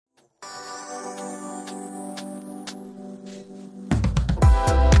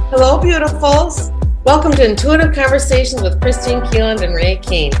Hello, beautifuls. Welcome to Intuitive Conversations with Christine Keeland and Renee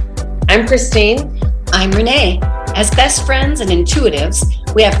Kane. I'm Christine. I'm Renee. As best friends and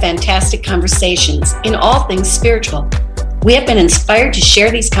intuitives, we have fantastic conversations in all things spiritual. We have been inspired to share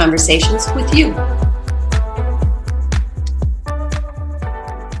these conversations with you.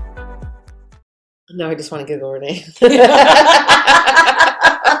 No, I just want to giggle, Renee.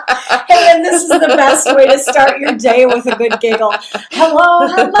 Hey, and this is the best way to start your day with a good giggle. Hello,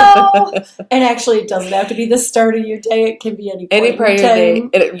 hello. And actually, it doesn't have to be the start of your day. It can be any part of your day.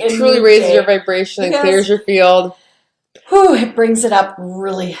 And it truly raises your vibration and clears your field. Whew, it brings it up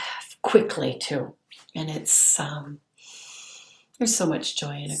really quickly, too. And it's, there's so much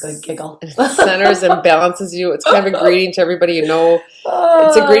joy in a good giggle. It centers and balances you. It's kind of a greeting to everybody you know.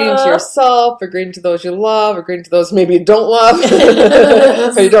 It's a greeting to yourself, a greeting to those you love, a greeting to those maybe you don't love,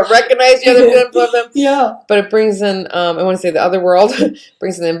 or you don't recognize the other from them. Yeah. But it brings in, I want to say the other world,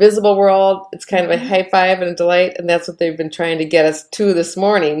 brings in the invisible world. It's kind of a high five and a delight, and that's what they've been trying to get us to this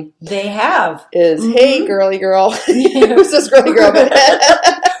morning. They have. Hey, girly girl. Who's this girly girl?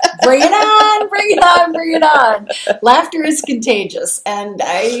 Bring it on, bring it on, bring it on. Laughter is contagious, and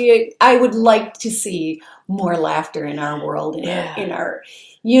I would like to see more laughter in our world, in our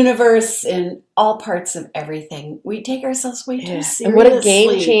universe, in all parts of everything. We take ourselves way too seriously. And what a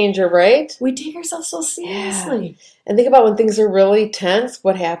game changer, right? We take ourselves so seriously. Yeah. And think about when things are really tense,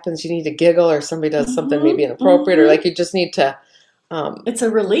 what happens? You need to giggle, or somebody does something maybe inappropriate, or like you just need to... it's a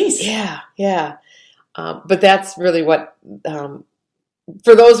release. Yeah. But that's really what...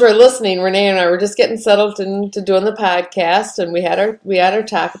 for those who are listening, Renee and I were just getting settled into doing the podcast, and we had our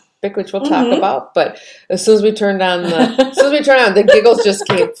topic, which we'll talk about. But as soon as we turned on the giggles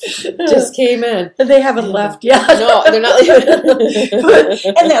just came in. They haven't left yet. No, they're not leaving.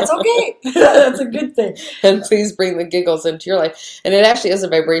 And that's okay. That's a good thing. And please bring the giggles into your life. And it actually is a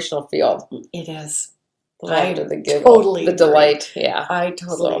vibrational field. It is. The laughter, the giggle, totally the delight. Yeah, I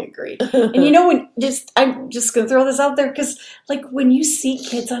totally agree. And you know, I'm just going to throw this out there, because like when you see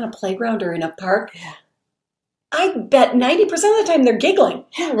kids on a playground or in a park, I bet 90% of the time they're giggling.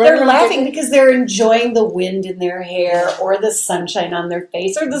 Yeah, they're laughing because they're enjoying the wind in their hair, or the sunshine on their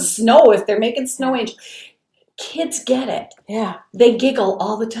face, or the snow if they're making snow angels. Kids get it. Yeah, they giggle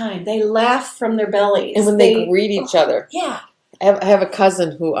all the time. They laugh from their bellies. And when they greet each other. Yeah. I have a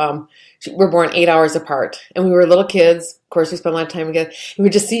cousin who we're born 8 hours apart, and we were little kids. Of course, we spent a lot of time together. And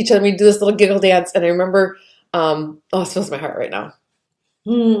we just see each other. We do this little giggle dance, and I remember, it fills my heart right now.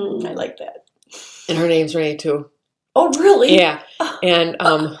 I like that. And her name's Renee too. Oh, really? Yeah. And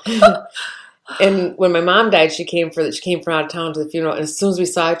and when my mom died, she came from out of town to the funeral, and as soon as we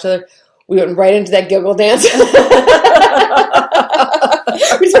saw each other, we went right into that giggle dance.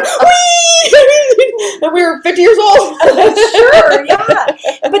 We said, and we were 50 years old. Sure, yeah.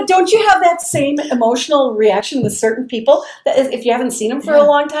 But don't you have that same emotional reaction with certain people? That if you haven't seen them for a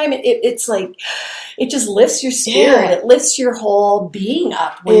long time, it's like, it just lifts your spirit. Yeah. It lifts your whole being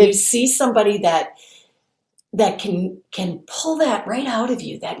up when you see somebody that can pull that right out of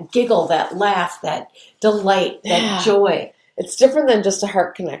you, that giggle, that laugh, that delight, that joy. It's different than just a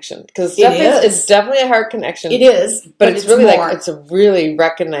heart connection, because it's definitely a heart connection. It is, but it's really more. Like it's a really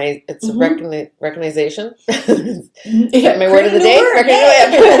recognize. It's a recognition. Yeah, my word of the day.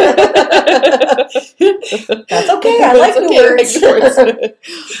 That's okay. I like new words.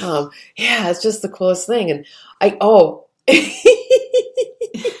 Yeah, it's just the coolest thing, and Here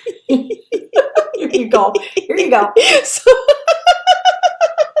you go. So,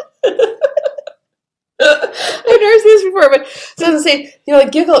 I've never seen this before, but so I was saying,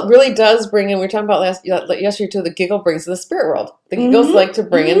 like giggle really does bring in. We were talking about yesterday too. The giggle brings in the spirit world. The giggles like to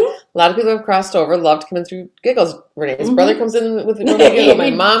bring in. A lot of people have crossed over, love to come in through giggles. Renee's brother comes in with a giggle. My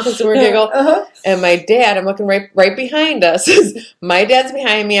mom comes in with a giggle, and my dad. I'm looking right behind us. My dad's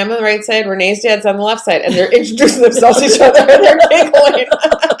behind me. I'm on the right side. Renee's dad's on the left side, and they're introducing themselves to each other, and they're giggling.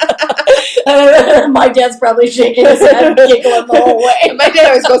 My dad's probably shaking his head and giggling the whole way. And my dad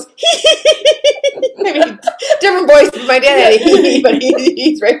always goes, maybe different voice. My dad had a hee, but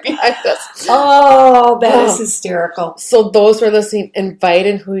he's right behind us. Oh, that is hysterical. So those who are listening, invite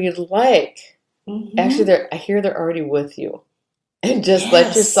in who you'd like. Actually, I hear they're already with you. And just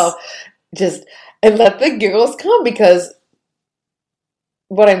let yourself, and let the giggles come, because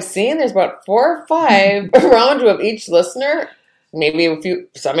what I'm seeing, there's about 4 or 5 around you of each listener. Maybe a few,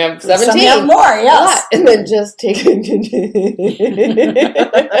 some have 17. Some have more, yes. And then just take it.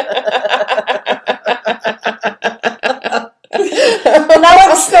 Now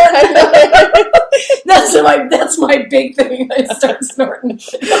I'm snorting. That's my big thing. I start snorting.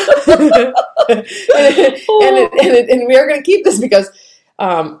 And we are going to keep this, because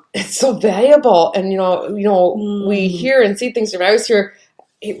it's so valuable. And, we hear and see things. I always hear,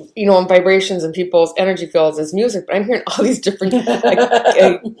 in vibrations and people's energy fields as music, but I'm hearing all these different, is I'm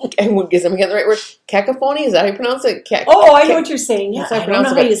getting the right word? Cacophony? Is that how you pronounce it? I know what you're saying. Yeah, I don't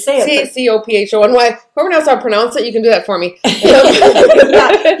know how you say it. C-A-C-O-P-H-O-N-Y. Whoever knows how to pronounce it, you can do that for me.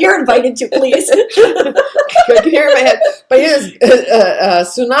 Yeah, you're invited to, please. I can hear it in my head. But here's a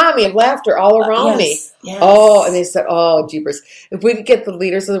tsunami of laughter all around me. Yes. Oh, and they said, jeepers. If we could get the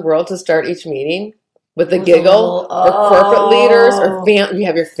leaders of the world to start each meeting with a giggle, or corporate leaders, or you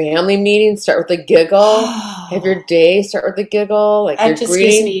have your family meeting, start with a giggle. Have your day start with a giggle. Like that just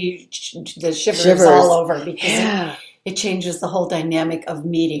gives me the shivers all over, because it changes the whole dynamic of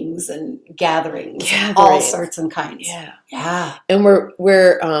meetings and gatherings. All sorts and kinds. Yeah. And we're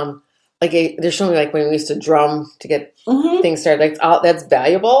they're showing me like when we used to drum to get things started. Like that's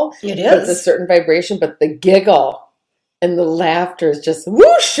valuable. It is. But it's a certain vibration. But the giggle and the laughter is just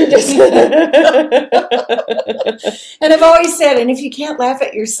whoosh. And I've always said, and if you can't laugh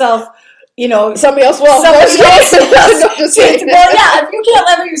at yourself, somebody else will. Somebody else. Well, yeah, if you can't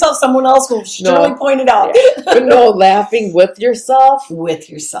laugh at yourself, someone else will surely point it out. But laughing with yourself. With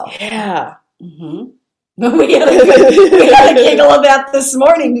yourself. Yeah. Mm-hmm. We had a giggle of that this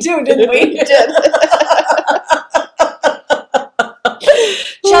morning too, didn't we? We did.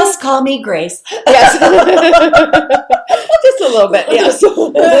 Just call me Grace. Yes. Just a little bit. Yes.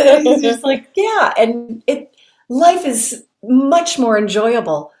 It's just and life is much more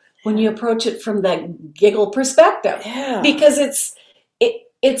enjoyable when you approach it from that giggle perspective. Yeah. Because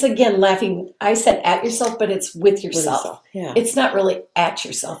it's again laughing. I said at yourself, but it's with yourself. Yeah. It's not really at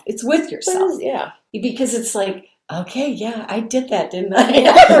yourself. It's with yourself. Yeah. Because it's like, okay, yeah, I did that, didn't I?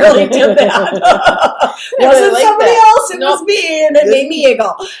 I really did that. Wasn't somebody else. It was me, and it made me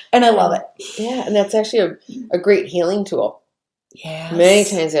giggle. And I love it. Yeah, and that's actually a great healing tool. Yes. Many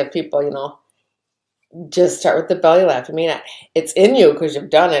times I have people, just start with the belly laugh. I mean, it's in you because you've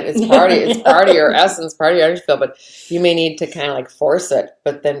done it. It's part of your essence, part of your energy field, but you may need to kind of force it.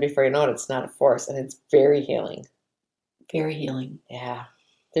 But then before you know it, it's not a force, and it's very healing. Very healing. Yeah.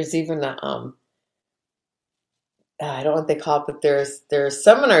 There's even I don't know what they call it, but there's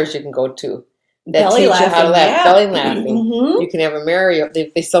seminars you can go to that belly teach laughing, you how to laugh. Yeah. Belly laughing. Mm-hmm. You can have a mirror.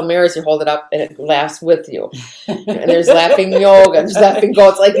 They sell mirrors. You hold it up, and it laughs with you. And there's laughing yoga. There's laughing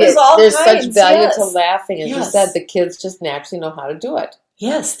goats. Like there's such value to laughing. As you said, the kids just naturally know how to do it.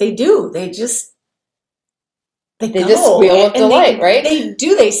 Yes, they do. They just squeal with delight, right? They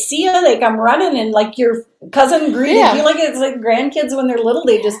do. They see you. They come running, and like your cousin greeted you. Like it's like grandkids when they're little.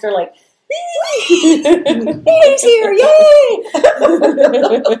 They just are like, he's here, yay!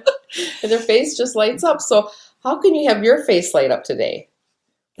 And their face just lights up. So how can you have your face light up today?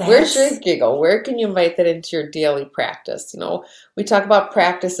 Where's your giggle? Where can you invite that into your daily practice? We talk about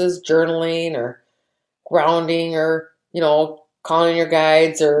practices, journaling or grounding or, calling your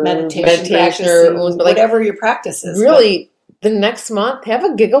guides or meditation or whatever your practice is. Really, the next month, have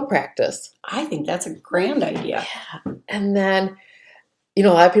a giggle practice. I think that's a grand idea. Yeah. And then, a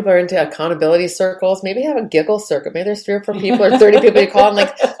lot of people are into accountability circles. Maybe have a giggle circuit. Maybe there's 3 or 4 people or 30 people you call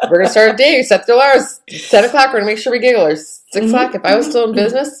and we're going to start a day. Set the alarms. 10 o'clock, we're going to make sure we giggle. Or 6 o'clock. If I was still in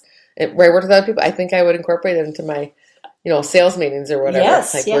business, where I worked with other people, I think I would incorporate it into my, sales meetings or whatever.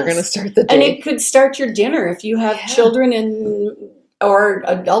 Yes, we're going to start the day. And it could start your dinner if you have children or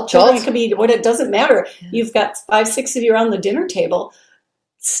adult children. It could be it doesn't matter. Yeah. You've got 5, 6 of you around the dinner table.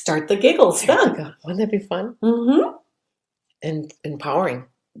 Start the giggles then. Wouldn't that be fun? Mm-hmm. And empowering.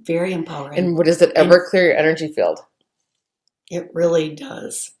 Very empowering. And does it ever clear your energy field? It really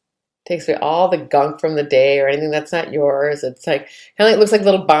does. Takes away all the gunk from the day or anything that's not yours. It's like it looks like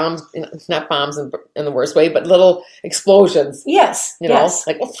little bombs. It's not bombs in the worst way, but little explosions. Yes. Yes.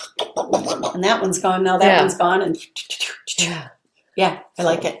 And that one's gone now. That one's gone. And I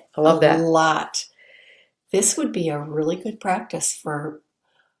like it. I love that a lot. This would be a really good practice for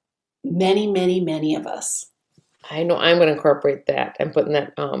many, many, many of us. I know I'm going to incorporate that. I'm putting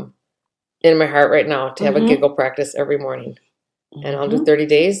that in my heart right now to have a giggle practice every morning. And I'll do 30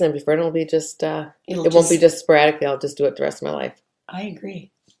 days, and before it'll be just, it won't be just sporadically. I'll just do it the rest of my life. I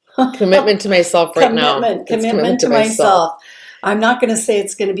agree. Commitment to myself now. Commitment to myself. I'm not going to say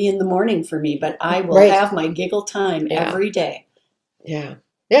it's going to be in the morning for me, but I will have my giggle time every day. Yeah.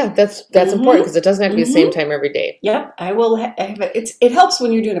 Yeah, that's important because it doesn't have to be the same time every day. Yep, I will have it. It helps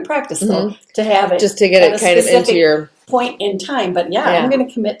when you're doing a practice, though, to have it. Just to get it kind of into your point in time. But I'm going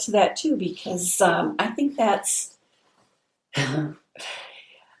to commit to that, too, because I think that's...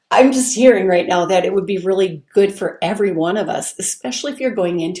 I'm just hearing right now that it would be really good for every one of us, especially if you're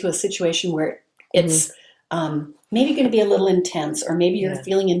going into a situation where it's maybe going to be a little intense, or maybe you're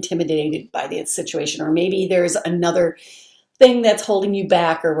feeling intimidated by the situation, or maybe there's another thing that's holding you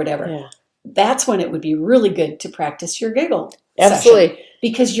back or whatever. Yeah. That's when it would be really good to practice your giggle Absolutely. session,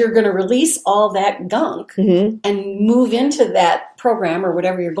 because you're going to release all that gunk and move into that program or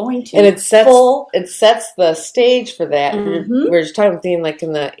whatever you're going to. And it sets the stage for that. We were just talking like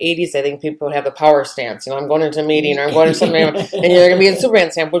in the 80s, I think people would have the power stance. I'm going into a meeting or I'm going to something, and you're going to be in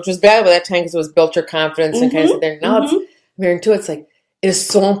Superman stance, which was bad by that time because it was built your confidence and kind of sit there. Now it's very into it's like, it is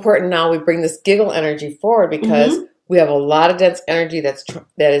so important now we bring this giggle energy forward, because we have a lot of dense energy that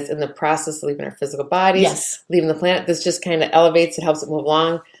is in the process of leaving our physical bodies, leaving the planet. This just kind of elevates it, helps it move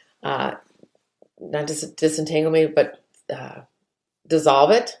along, not just disentangle me, but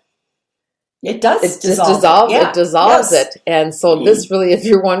dissolve it. It does. It just dissolves. It dissolves it. And so this really, if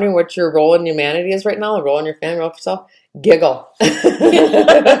you're wondering what your role in humanity is right now, the role in your family, role for yourself, giggle. Be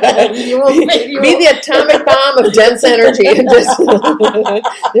the atomic bomb of dense energy. And just,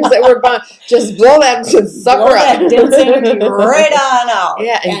 there's that word bomb. Just blow that, just suck her up. That dense energy right on out.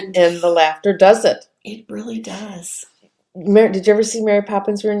 Yeah, and the laughter does it. It really does. Did you ever see Mary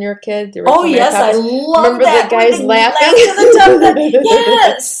Poppins when you were a kid? Oh, yes, I love Remember that. the guys laughing?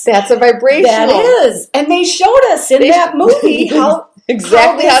 Yes. That's a vibrational. That is. And they showed us in that movie how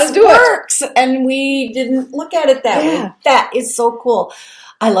exactly how to do works, and we didn't look at it that way. That is so cool.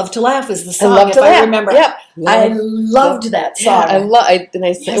 I Love to Laugh is the song. I remember. Yep. I loved that song. It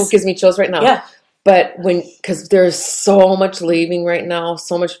gives me chills right now. Yeah. But because there's so much leaving right now,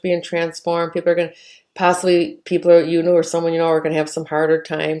 so much being transformed, people or someone are going to have some harder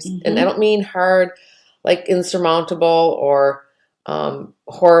times. And I don't mean hard like insurmountable or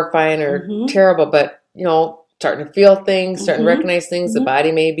horrifying or terrible, but starting to feel things, starting to recognize things. The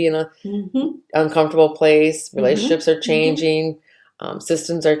body may be in a uncomfortable place. Relationships are changing.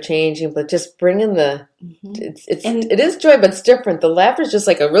 Systems are changing. But just bringing it is joy, but it's different. The laughter is just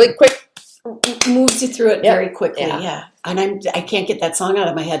like a really quick. Moves you through it very quickly. Yeah. And I can't get that song out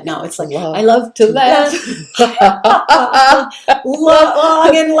of my head now. It's like, love. I love to laugh.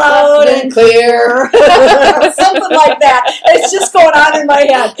 Long and loud and clear. Something like that. It's just going on in my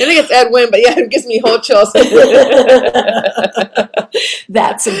head. I think it's Edwin, but it gives me whole chills.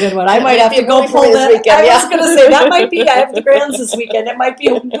 That's a good one. I might have to go pull that. Weekend, I was going to say, that might be, I have the grands this weekend. It might be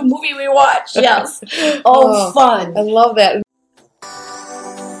a movie we watch. Yes. Oh, fun. I love that.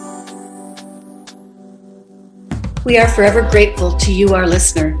 We are forever grateful to you, our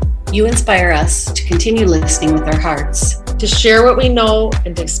listener. You inspire us to continue listening with our hearts, to share what we know,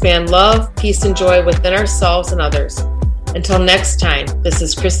 and to expand love, peace, and joy within ourselves and others. Until next time, this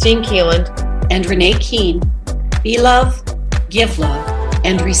is Christine Keeland and Renee Keene. Be love, give love,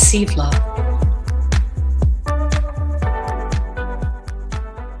 and receive love.